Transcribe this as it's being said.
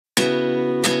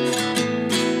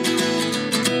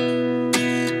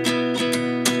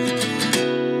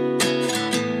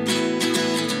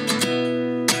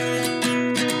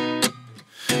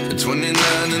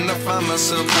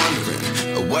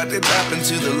did happen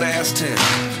to the last 10?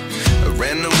 I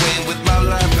ran away with my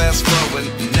life, fast forward,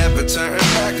 never turn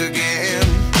back again.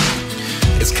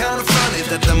 It's kind of funny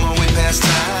that the more we pass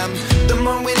time, the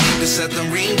more we need to set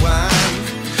them rewind.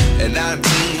 And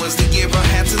 19 was the year I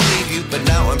had to leave you, but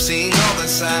now I'm seeing all the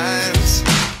signs.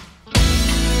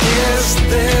 Is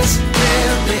this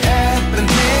really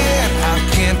happening? I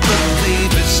can't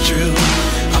believe it's true.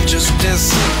 I'm just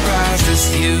as surprised as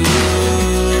you.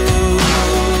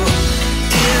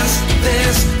 Is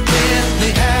this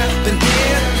really happening?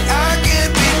 I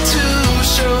can't be too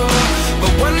sure,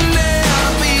 but one day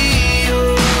I'll be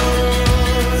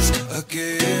yours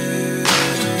again.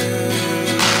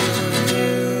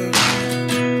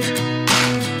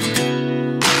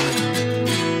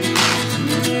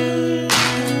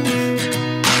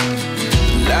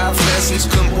 Life lessons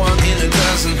come one in a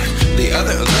dozen. The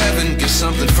other 11 get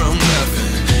something from nothing.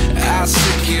 I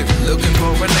sit here looking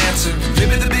for an answer.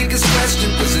 Maybe the biggest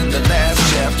question was in the last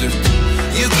chapter.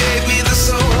 You gave me the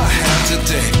soul I have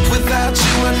today. Without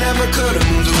you I never could have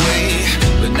moved away.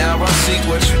 But now I see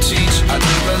what you teach. I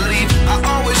do believe I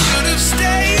always should have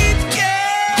stayed.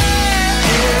 Yeah.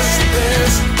 Is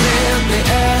this really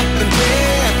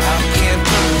happening? I can't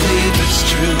believe it's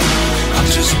true. I'm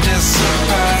just as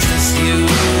surprised as you.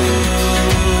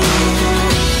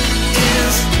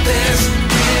 Is this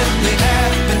really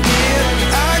happening?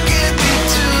 I can't be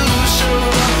too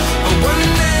sure, but one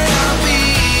day I'll be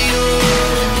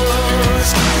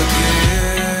yours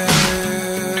again.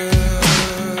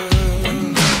 One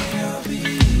day I'll be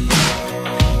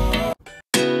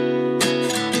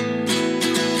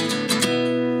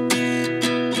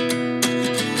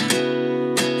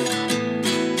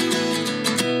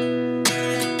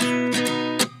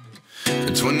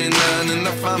At 29 and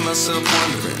I find myself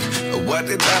wondering, what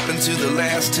did happen to the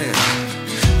last 10?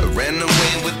 I ran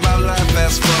away with my life,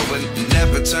 fast forward,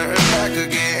 never turn back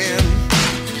again.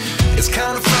 It's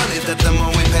kind of funny that the more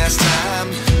we pass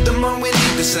time, the more we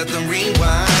need to set them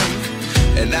rewind.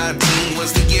 And 19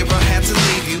 was the year I had to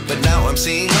leave you, but now I'm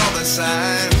seeing all the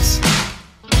signs.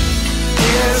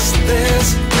 Is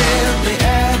this really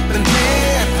happening?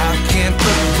 I can't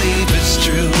believe it's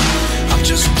true. I'm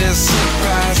just as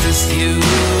surprised as you.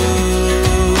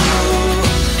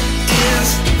 Is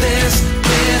this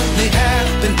really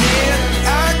happening? I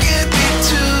can't be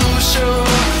too sure,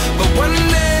 but one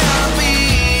day I'll be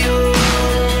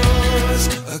yours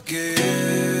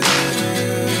again.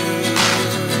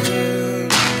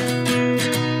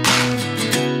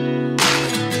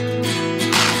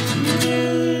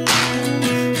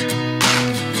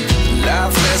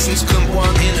 Life lessons come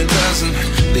one in a dozen.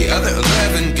 The other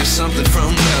 11 get something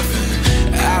from nothing.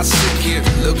 I sit here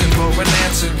looking for an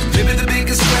answer. Maybe the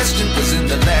biggest question was in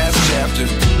the last chapter.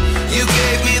 You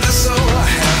gave me the soul I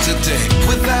have today.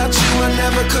 Without you I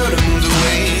never could have moved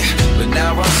away. But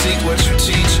now I see what you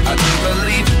teach. I do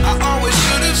believe I always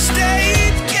should have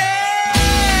stayed. Yeah.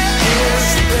 Is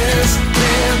this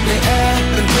really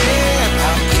happening?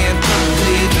 I can't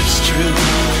believe it's true.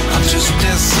 I'm just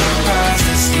as surprised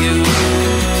as you.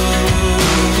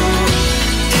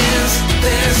 Is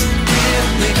this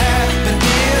really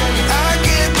happening? I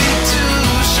can't be too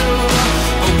sure,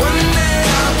 but one day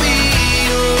I'll be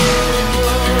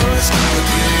yours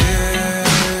again.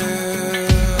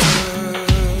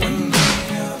 One day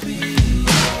I'll be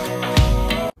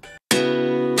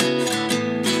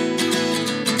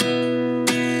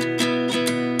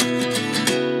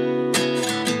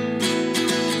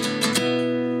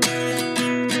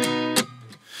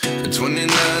At 29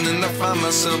 and I find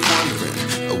myself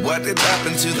wondering, what did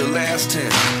happen to the last 10?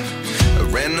 I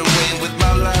ran away with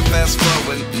my life, fast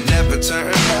forward, never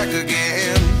turn back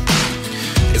again.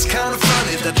 It's kind of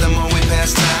funny that the more we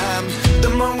pass time, the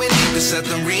more we need to set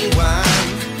them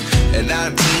rewind. And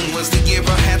 19 was the year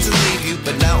I had to leave you,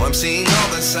 but now I'm seeing all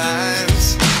the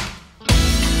signs.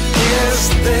 Is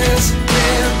this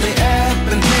really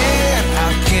happening?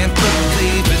 I can't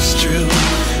believe it's true.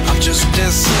 I'm just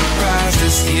as surprised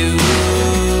as you.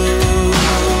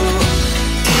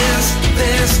 Is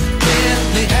this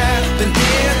really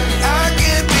happening? I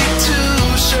can't be too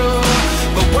sure,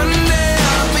 but one day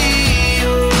I'll be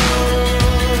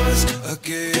yours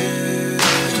again.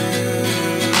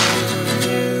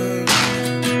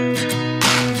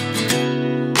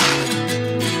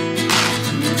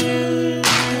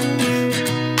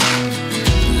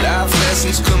 Life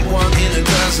lessons come one in a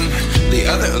dozen. The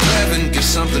other 11 get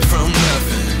something from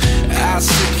nothing. I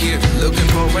sit here looking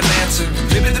for an answer.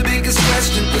 Maybe the biggest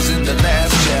question was in the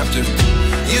last chapter.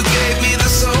 You gave me the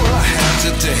soul I have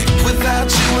today.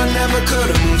 Without you I never could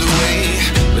have moved away.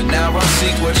 But now I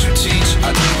see what you teach.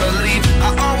 I do believe I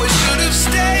always should have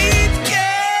stayed.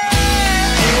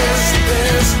 Yeah. Is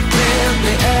this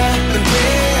really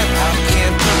happening? I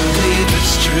can't believe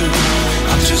it's true.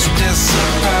 I'm just as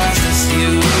surprised as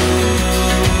you.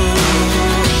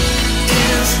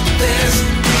 Is this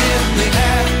really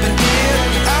happening?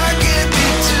 I can't be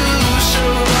too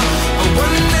sure, but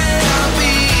one day I'll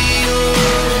be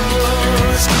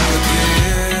yours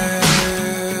again.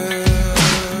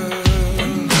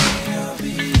 One day I'll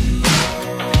be yours.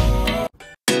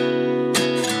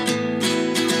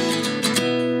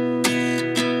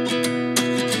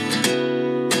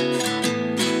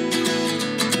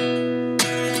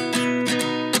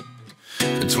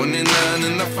 At 29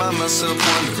 and I find myself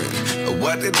wondering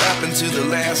what did happen to the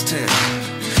last 10.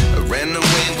 I ran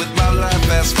away with my life,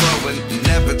 fast forward,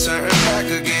 never turn back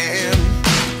again.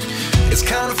 It's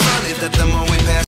kind of funny that the more we pass